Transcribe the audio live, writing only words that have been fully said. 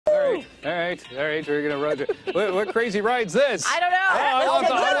right. We're gonna run. What crazy ride's this? I don't know. I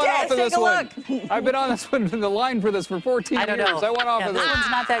want off of this one. Look. I've been on this one in the line for this for 14 years. I don't know. I want off of this. This one's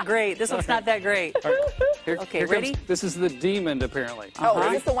not that great. This one's not that great. Right. Okay, here ready? This is the Demon, apparently. Oh,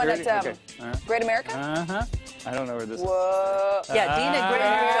 is this the one at Great America? Uh-huh. I don't know where this is. Whoa. Yeah, Dean at Great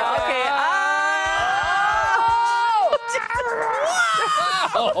America. Okay.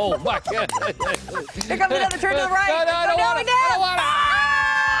 Oh, my God. Here comes another turn to the right. No, I don't want it. I don't want it.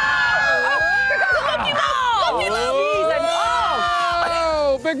 Here comes the Lucky Ball.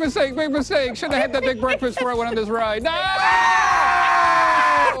 Oh, big mistake, big mistake. Shouldn't have had that big breakfast before I went on this ride. No!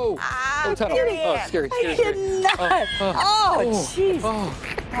 Oh, tunnel. Oh, scary. I cannot. Oh, jeez.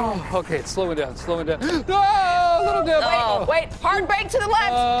 Oh, okay, it's slowing down, slowing down. No, little dip. Oh, wait, hard brake to the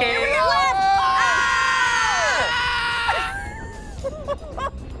left. Here we go, left.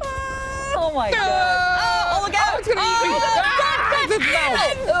 Oh, my God. Oh, look out. It's gonna eat me.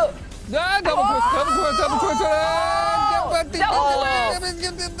 Double twist, double twist, double twist.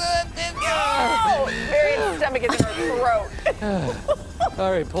 Marian's stomach is in her throat.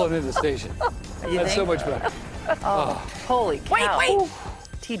 All right, pulling into the station. That's so much better. Oh, holy cow. Wait.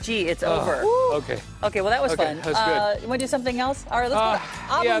 TG, it's over. Okay. Okay, well, that was fun. That was good. You want to do something else? All right, let's go.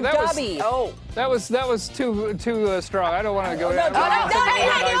 Abu Dhabi. That was too strong. I don't want to go down.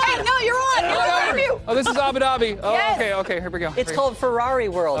 No, you're on. Oh, this is Abu Dhabi. Oh, Yes. okay, here we go. It's called Ferrari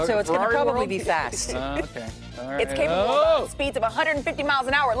World, so it's going to Ferrari probably World? be fast. Okay. All right. It's capable of speeds of 150 miles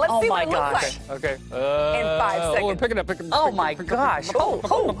an hour. Let's see what it looks like. Okay. In 5 seconds. Oh, pick it up. Oh, my gosh.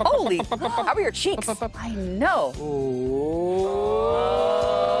 Holy. How are your cheeks? I know.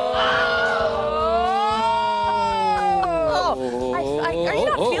 Are you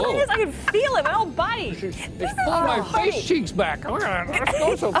not feeling this? I can feel it, my whole body. It's pulling my face cheeks back. Let's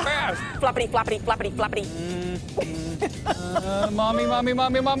go so fast. Floppity, floppity, floppity, floppity. Mommy. It's got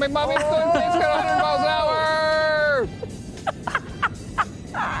 100 miles an hour.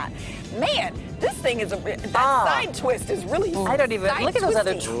 Man, this thing is that side twist is really. I don't even look at those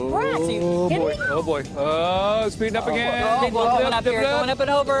other tracks. Are you kidding me? Oh boy. Oh, speeding up again. Big one coming up here, going up and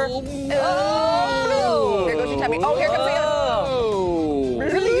over. Oh. Here goes your tummy. Oh, here comes the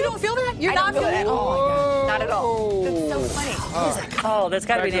other. Really? You don't feel that? You're not feeling it? Oh, my God. Not at all. That's so funny. Oh, that's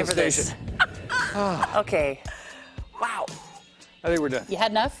got to be a name for this. Okay. Wow. I think we're done. You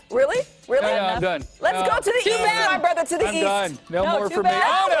had enough? Really? Really? No, I'm done. Let's go to the east, my brother, to the east. I'm done. No more too for me. bad.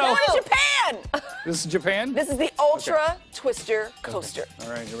 Oh, No, no. it's Japan. This is Japan? This is the Ultra Twister Coaster. All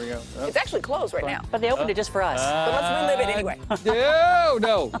right, here we go. It's actually closed right now. But they opened it just for us. But let's relive it anyway.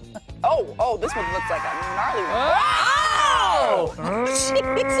 No. Oh, this one looks like a gnarly one. Oh!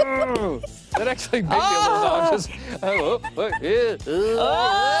 That actually made me a little nauseous.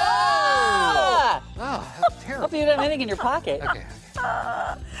 That's terrible. Hope you don't have anything in your pocket. Okay.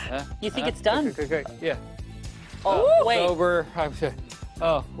 You think it's done? Okay. Yeah. Oh, wait. It's over.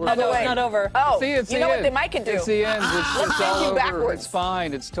 Oh, we're No, it's not over. Oh, See, it's you the know end. what they might could do? It's the end. It's send all you over. backwards. It's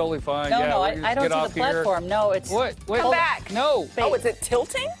fine. It's totally fine. No, Yeah, I don't get see off the platform. No, it's... What? Wait. Come back. No. Oh, is it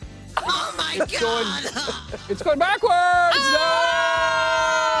tilting? Oh my God! It's going backwards.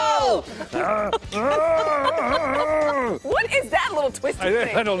 No! What is that little twisted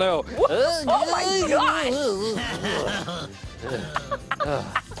thing? I don't know. Oh my God!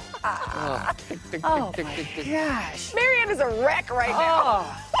 Gosh. Marianne is a wreck right now.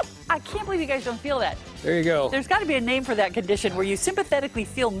 Oh, I can't believe you guys don't feel that. There you go. There's got to be a name for that condition where you sympathetically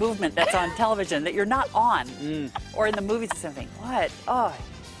feel movement that's on television that you're not on, or in the movies or something. What?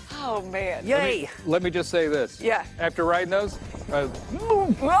 Oh man. Yay! Let me just say this. Yeah. After riding those,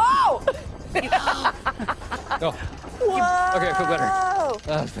 Whoa! oh. Okay, I feel better.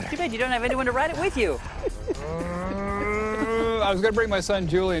 That's better. Too bad you don't have anyone to ride it with you. I was gonna bring my son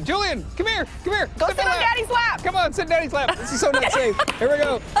Julian. Julian, come here. Go sit on Daddy's lap. Come on, sit in Daddy's lap. This is so not safe. Here we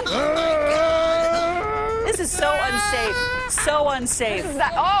go. This is so unsafe. So unsafe. This is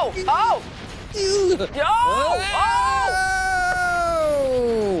that. Oh!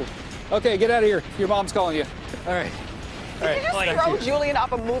 Okay, get out of here. Your mom's calling you. All right. Did you just throw Julian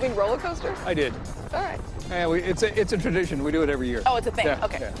off a moving roller coaster? I did. All right. Yeah, it's a tradition. We do it every year. Oh, it's a thing. Yeah,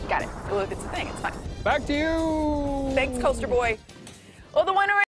 Okay, yeah. got it. Well, if it's a thing, it's fine. Back to you. Thanks, Coaster Boy. Well, the winner